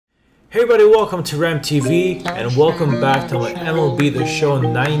Hey everybody, welcome to Ram TV and welcome back to my MLB The Show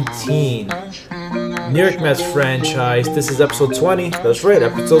 19 New York Mets franchise. This is episode 20. That's right,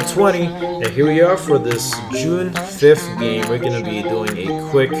 episode 20. And here we are for this June 5th game. We're going to be doing a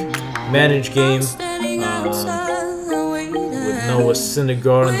quick manage game with Noah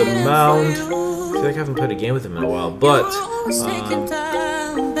Syndergaard on the mound. I feel like I haven't played a game with him in a while, but what was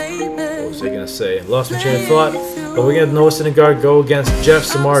I going to say? Lost my train of thought. But we're going to have Noah Syndergaard go against Jeff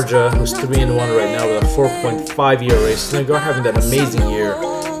Samardzija, who's 3-1 right now with a 4.5 ERA. Syndergaard having that amazing year,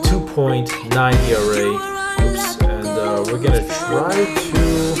 2.9 ERA. Oops. And we're going to try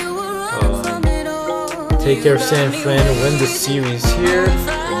to take care of San Fran and win the series here with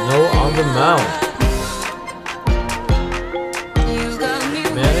Noah on the mound.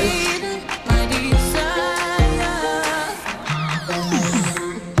 Manage.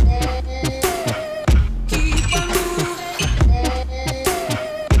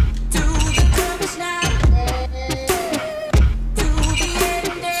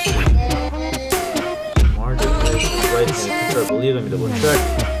 I believe, let me double check.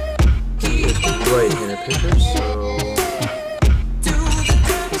 He is the right-handed pitcher,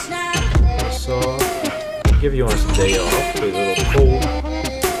 so give you a day off. Play a little cold.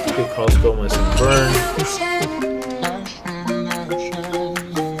 Give Carlos Gomez some burn.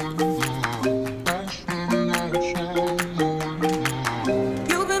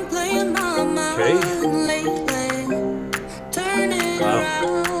 Okay. Wow.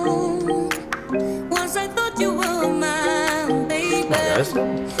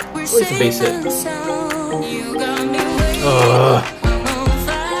 At least a base hit. Shaw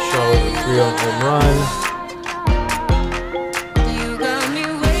with a 3-run home run.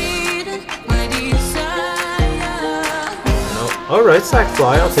 No. Alright, sac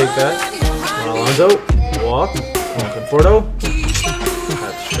fly, I'll take that. Alonso, walk. Conforto.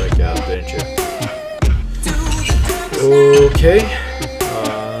 Had to strike out, didn't you? Okay.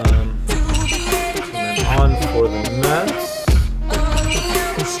 And then on for the Mets.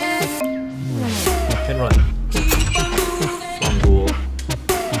 Can run. Fumble.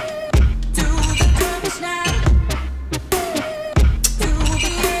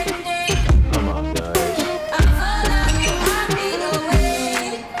 Come on, guys.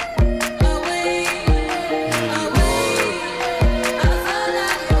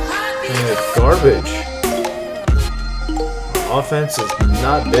 Playing with garbage. Offense has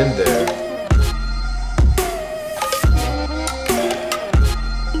not been there.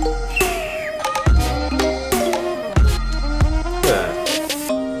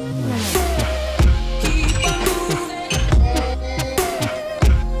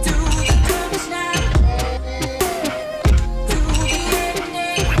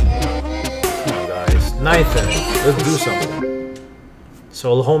 Ninth inning. Let's do something.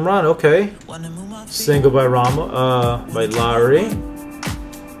 Solo home run, okay. Single by Lowry.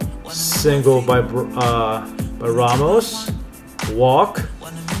 Single by Ramos. Walk.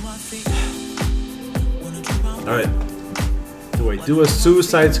 Alright. Do I do a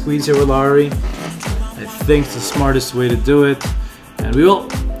suicide squeeze here with Lowry? I think it's the smartest way to do it. And we will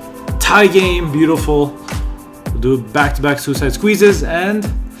tie game. Beautiful. We'll do back-to-back suicide squeezes and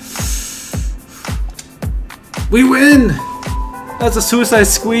we win! That's a suicide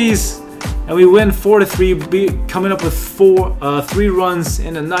squeeze, and we win 4-3, coming up with 3 runs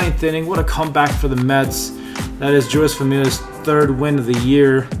in the 9th inning. What a comeback for the Mets! That is Joyce Familia's 3rd win of the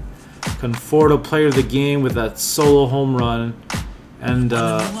year. Conforto, player of the game, with that solo home run and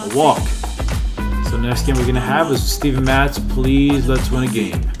a walk. So the next game we're gonna have is Steven Matz. Please, let's win a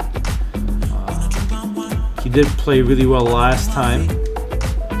game. He did play really well last time.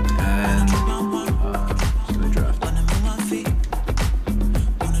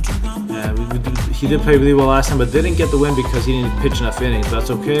 He did play really well last time, but didn't get the win because he didn't pitch enough innings. That's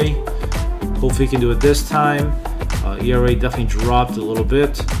okay. Hopefully he can do it this time. ERA definitely dropped a little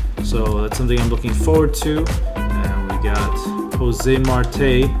bit, so that's something I'm looking forward to. And we got Jose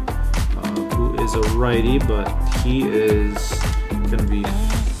Marte, who is a righty, but he is going to be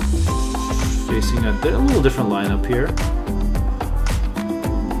facing a little different lineup here.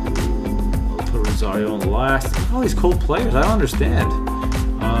 I'll put Rosario on the last. All these cold players, I don't understand.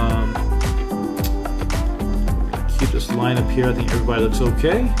 Keep this lineup here. I think everybody looks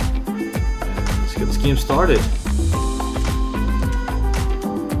okay. And let's get this game started.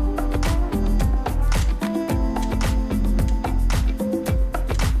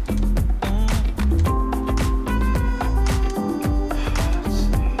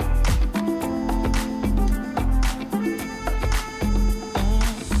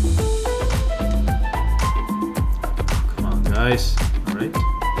 Come on, guys. All right.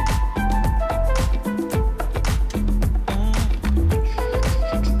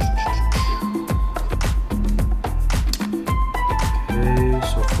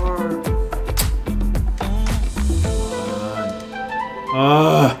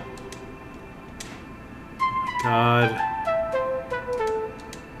 God.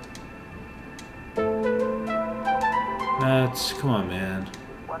 That's... Come on, man.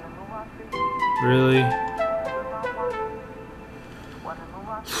 Really?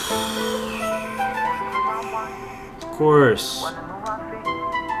 Of course.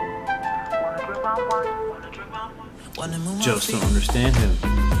 Just don't understand him.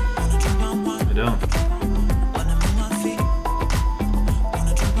 I don't.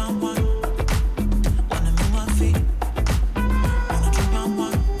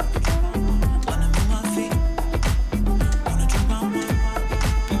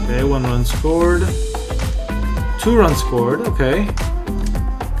 Okay, 1 run scored. 2 runs scored, okay.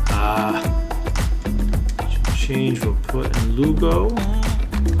 Change, we'll put in Lugo.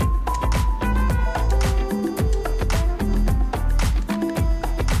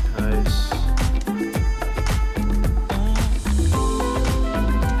 Nice.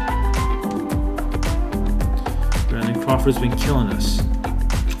 Brandon Crawford's been killing us.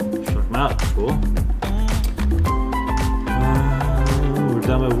 Struck him out, cool. We're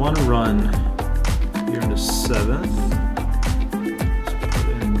down by 1 run here in the 7th. Let's put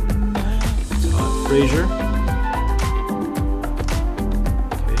in Todd Frazier.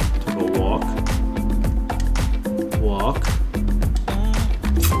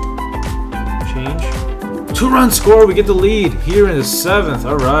 Change. 2-run score. We get the lead here in the 7th.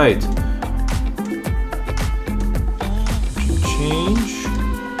 All right. Change.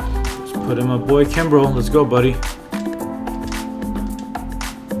 Let's put in my boy Kimbrel. Let's go, buddy.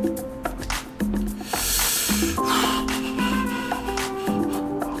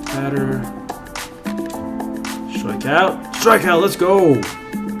 Batter. Strike out. Strike out. Let's go.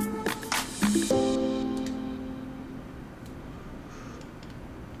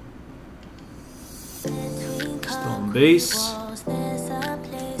 Base,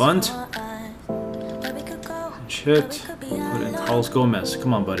 bunt, hit, put in Carlos Gomez.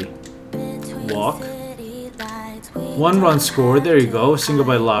 Come on, buddy. Walk. 1 run scored. There you go. Single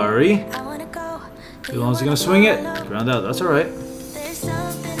by Lowry. Elon's gonna swing it. Ground out. That's all right.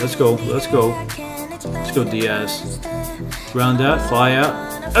 Let's go. Let's go. Let's go, Diaz. Ground out. Fly out.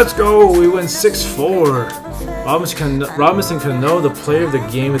 Let's go. We win 6-4. Robinson Cano, the player of the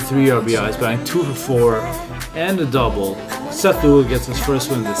game with 3 RBIs, batting 2 for 4. And a double. Seth Lugo gets his first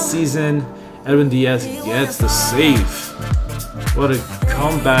win of the season. Edwin Diaz gets the save. What a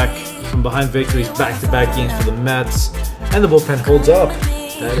comeback from behind victories, back-to-back games for the Mets. And the bullpen holds up.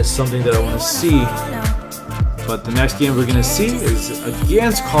 That is something that I want to see. But the next game we're going to see is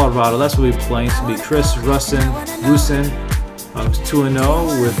against Colorado. That's what we're playing. It's going to be Chris Rusin. Who's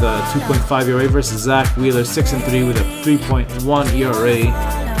 2-0 with a 2.5 ERA versus Zach Wheeler, 6-3 with a 3.1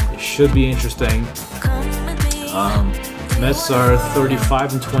 ERA. It should be interesting. Mets are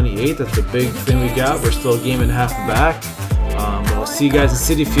 35-28. That's the big thing we got. We're still a game and a half back. But I'll see you guys in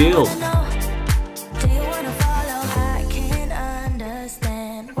Citifield.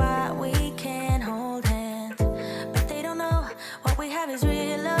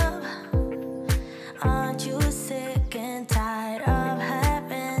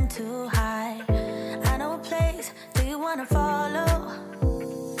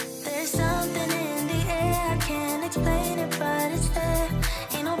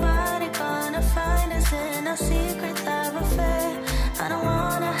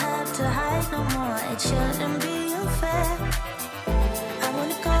 It shouldn't be unfair. I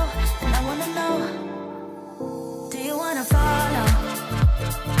wanna go and I wanna know. Do you wanna follow?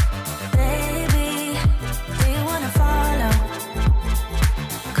 Baby, do you wanna follow?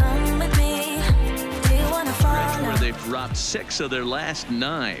 Come with me. Do you wanna follow? Where they've dropped 6 of their last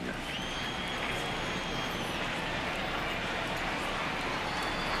 9.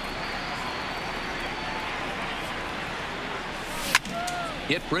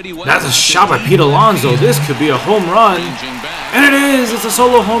 Hit pretty well. That's a shot by Pete Alonso. This could be a home run. And it is. It's a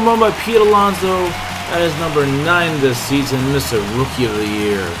solo home run by Pete Alonso. That is number 9 this season. Mr. Rookie of the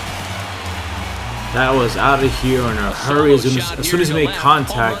Year. That was out of here in a hurry. As soon as he made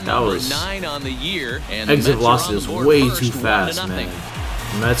contact, that was... Exit velocity is way too fast, man.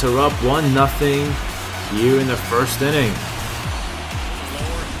 The Mets are up 1-0 here in the first inning.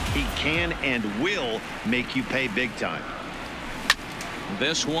 He can and will make you pay big time.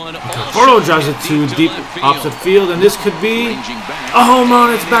 This one Conforto drives it to deep opposite field, and this could be a home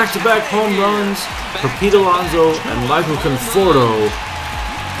run. It's back-to-back home runs for Pete Alonso and Michael Conforto.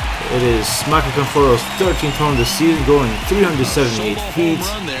 It is Michael Conforto's 13th home this season, going 378 feet.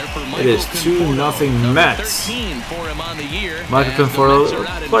 It is 2-0 Mets. Michael Conforto,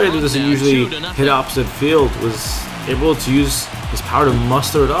 a player that doesn't usually hit opposite field, was able to use his power to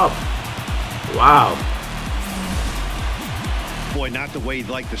muster it up. Wow. Boy, not the way you'd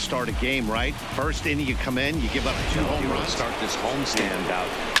like to start a game, right? First inning, you come in, you give up 2 home runs. Start this homestand out.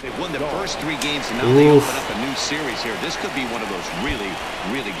 They've won the first 3 games, and now they open up a new series here. This could be one of those really,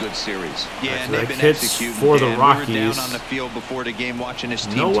 really good series. Yeah, and they've been executing for the Rockies. We were down on the field before the game, watching this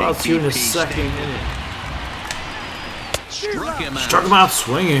team. No outs here in the second inning. Struck him out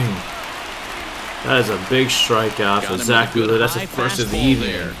swinging. That is a big strikeout for Zach Wheeler. That's the first of the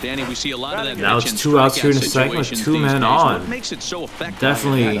evening. Danny, we see a lot of that. Now it's 2 outs here in the second with 2 men on.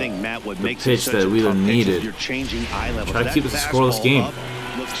 Definitely the pitch that Wheeler needed. Try to keep it a scoreless game.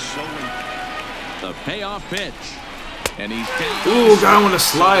 The payoff pitch. And he's down. Ooh, got him with a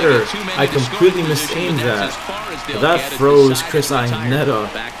slider. I completely misaimed that. But that froze Chris Iannetta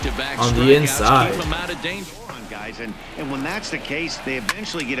on the inside. And when that's the case, they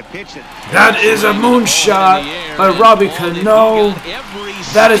eventually get a pitch that is a moonshot by Robbie Cano.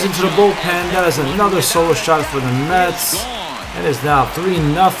 That is into the bullpen. That is another solo shot for the Mets. It is now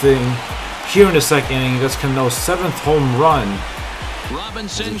 3-0 here in the second inning. That's Cano's 7th home run.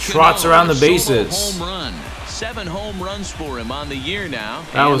 He trots around the bases. 7 home runs for him on the year now.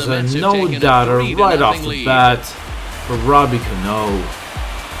 That was a no-doubter right off the bat for Robbie Cano.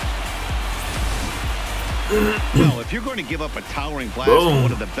 Well, if you're going to give up a towering blast from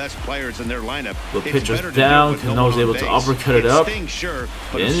one of the best players in their lineup, the pitcher's down. Cano's able to uppercut it up into the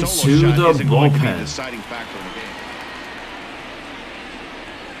bullpen.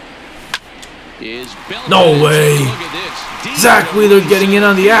 No way! Zach Wheeler getting in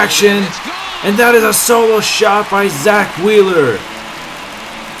on the action, and that is a solo shot by Zach Wheeler.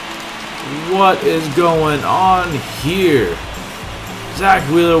 What is going on here? Zach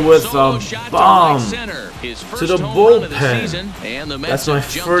Wheeler with a bomb to the bullpen. That's my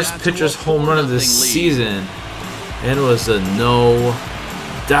first pitcher's home run of the season. And it was a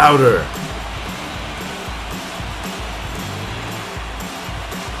no-doubter.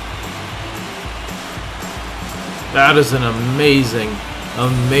 That is an amazing,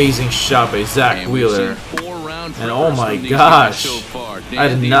 amazing shot by Zach Wheeler. And oh my gosh, I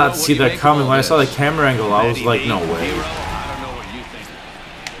did not see that coming. When I saw the camera angle, I was like, no way.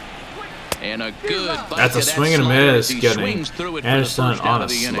 And a good that's a swing and a miss, getting Anderson on a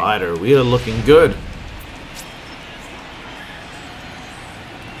slider. Wheeler looking good.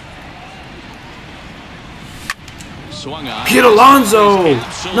 Pete Alonso,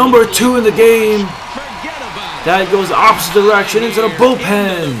 number 2 in the game. That goes opposite direction into the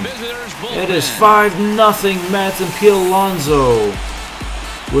bullpen. It is 5-0 Mets and Pete Alonso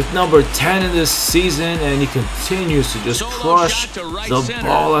with number 10 in this season, and he continues to just crush the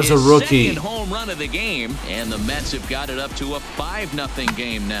ball as a rookie. Home run of the game, and the Mets have got it up to a 5-0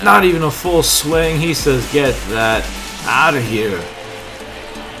 game now. Not even a full swing. He says, "Get that out of here."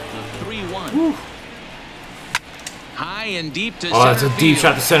 3-1. High and deep to oh, that's a deep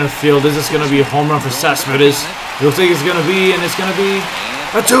shot to center field. Is this going to be a home run for Cespedes? It looks like it's going to be, and it's going to be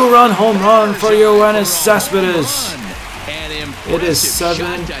a 2-run home run for Yoenis Cespedes. It is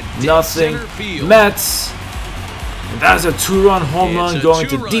 7-0 Mets. And that is a 2-run home run going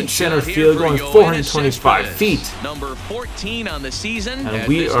to deep center field, going 425 feet. Number 14 on the season. And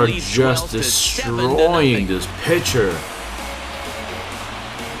we are just destroying this pitcher.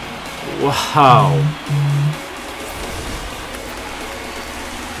 Wow.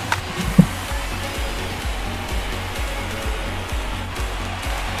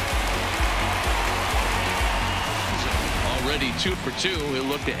 Already 2 for 2. He'll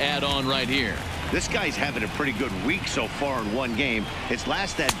look to add on right here. This guy's having a pretty good week so far in one game. His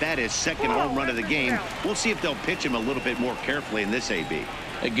last at-bat is 2nd home run of the game. We'll see if they'll pitch him a little bit more carefully in this AB.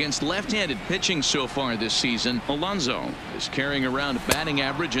 Against left-handed pitching so far this season, Alonso is carrying around a batting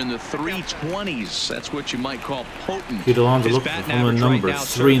average in the 320s. That's what you might call potent. Pete Alonso looking for home run number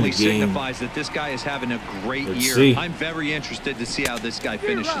 3 in the game. Signifies that this guy is having a great year. See. I'm very interested to see how this guy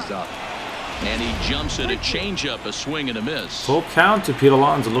finishes up. And he jumps at a changeup, a swing and a miss. Full count to Pete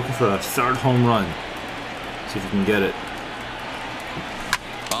Alonso looking for a 3rd home run. See if he can get it.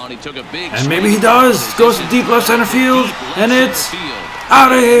 Oh, and he took a big and maybe he does. Goes to deep left center field. And it's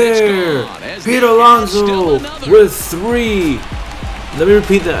out of here. Pete Alonso with 3. Let me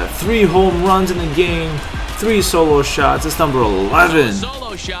repeat that. 3 home runs in the game. 3 solo shots. It's number 11.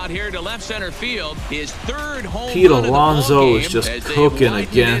 Solo shot here to left center field. His 3rd home Pete run Alonso of is the just ball game cooking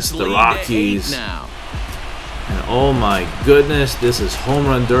against the Rockies. And oh my goodness, this is home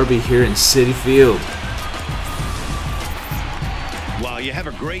run derby here in Citifield. Well, You have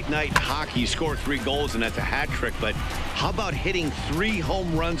a great night in hockey, you score 3 goals, and that's a hat trick. But how about hitting 3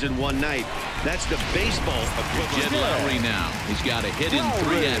 home runs in one night? That's the baseball equivalent. Jed Lowry now. He's got a hit in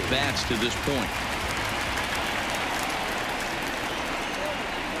 3 at-bats to this point.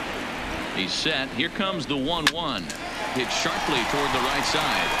 He's set. Here comes the 1-1. Hit sharply toward the right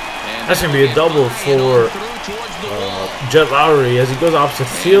side. And that's going to be a double for Jed Lowry as he goes opposite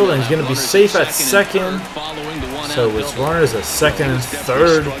field, and he's going to be safe at second. So it's runners at second and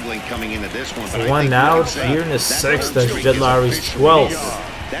third. The 1 out here in the 6th. That's Jed Lowry's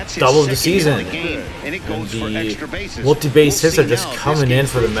 12th double of the season. And the multi-base hits are just coming in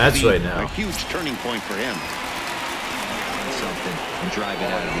for the Mets right now. A huge turning point for him. Driving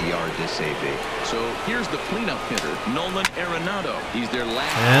out of the yard this AB. So here's the cleanup hitter, Nolan Arenado. He's their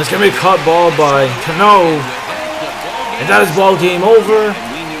last. And it's going to be a caught ball by Cano. And that is ball game over.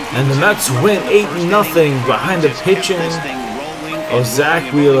 And the Mets win 8-0 behind the pitching of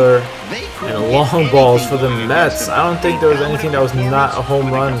Zach Wheeler and long balls for the Mets. I don't think there was anything that was not a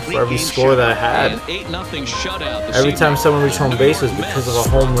home run for every score that I had. Every time someone reached home base was because of a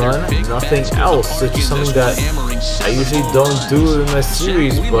home run, nothing else. It's just something that I usually don't do in my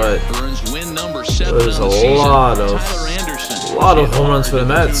series, but there's a lot of home runs for the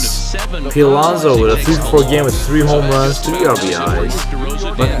Mets. Pete Alonso with a 3-4 game with 3 home runs, 3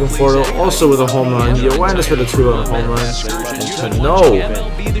 RBIs. Mike Conforto also with a home run. Yoenis with a 2-run home run. And Cano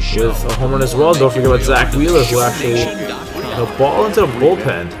with a home run as well. Don't forget about Zach Wheeler, who actually hit a ball into the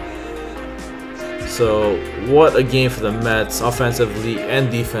bullpen. So what a game for the Mets, offensively and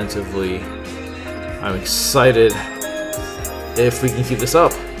defensively. I'm excited if we can keep this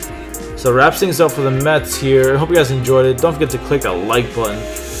up. So wraps things up for the Mets here. I hope you guys enjoyed it. Don't forget to click that like button,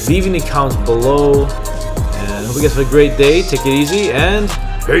 leave any comments below, and hope you guys have a great day. Take it easy and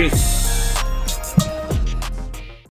peace.